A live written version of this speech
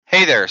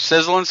Hey there,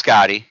 Sizzlin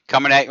Scotty,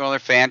 coming at you with another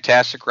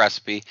fantastic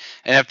recipe.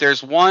 And if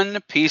there's one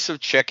piece of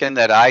chicken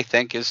that I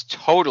think is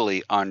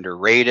totally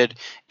underrated,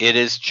 it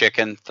is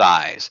chicken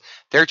thighs.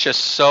 They're just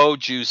so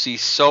juicy,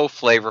 so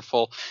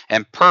flavorful,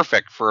 and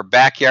perfect for a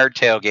backyard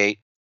tailgate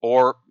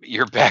or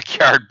your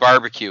backyard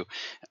barbecue.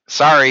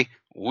 Sorry,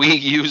 we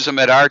use them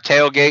at our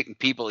tailgate and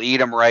people eat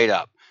them right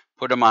up.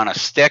 Put them on a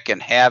stick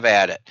and have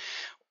at it.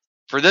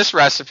 For this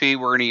recipe,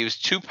 we're going to use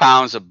 2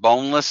 pounds of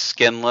boneless,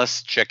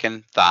 skinless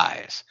chicken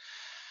thighs.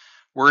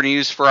 We're going to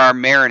use for our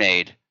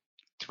marinade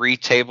 3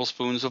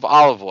 tablespoons of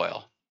olive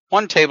oil,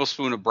 1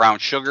 tablespoon of brown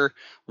sugar,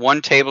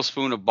 1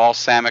 tablespoon of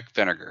balsamic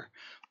vinegar,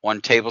 1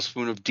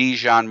 tablespoon of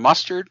Dijon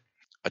mustard,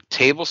 a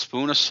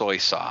tablespoon of soy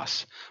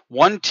sauce,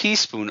 1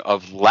 teaspoon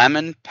of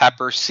lemon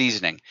pepper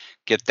seasoning.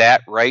 Get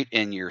that right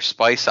in your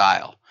spice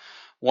aisle.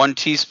 1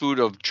 teaspoon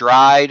of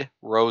dried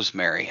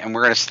rosemary, and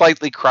we're going to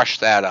slightly crush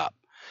that up.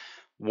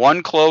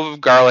 1 clove of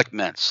garlic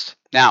minced.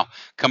 Now,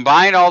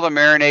 combine all the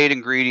marinade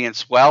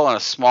ingredients well in a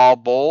small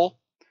bowl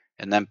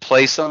and then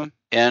place them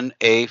in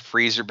a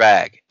freezer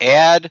bag.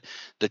 Add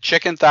the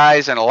chicken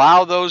thighs and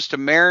allow those to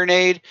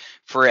marinate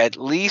for at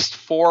least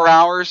 4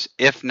 hours,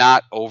 if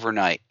not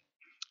overnight.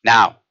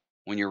 Now,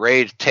 when you're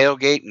ready to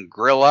tailgate and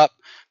grill up,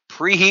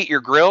 preheat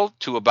your grill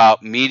to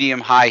about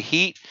medium-high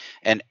heat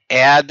and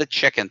add the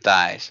chicken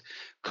thighs.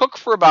 Cook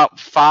for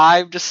about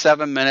 5 to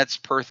 7 minutes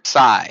per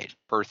thigh.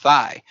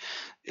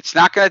 It's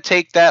not going to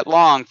take that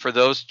long for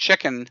those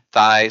chicken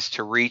thighs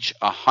to reach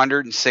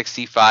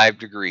 165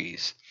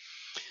 degrees.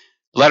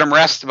 Let them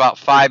rest about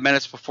 5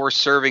 minutes before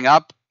serving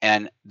up,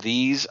 and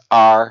these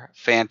are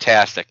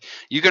fantastic.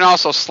 You can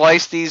also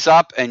slice these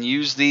up and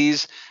use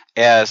these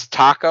as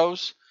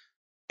tacos.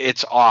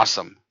 It's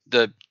awesome.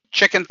 The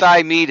chicken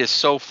thigh meat is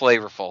so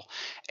flavorful,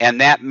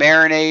 and that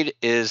marinade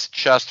is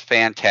just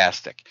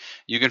fantastic.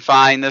 You can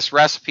find this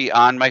recipe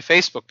on my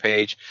Facebook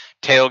page,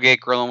 Tailgate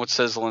Grilling with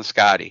Sizzlin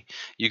Scotty.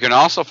 You can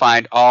also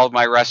find all of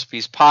my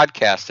recipes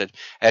podcasted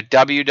at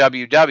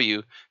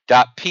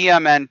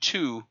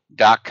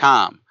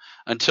www.pmn2.com.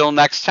 Until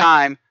next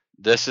time,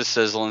 this is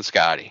Sizzlin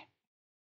Scotty.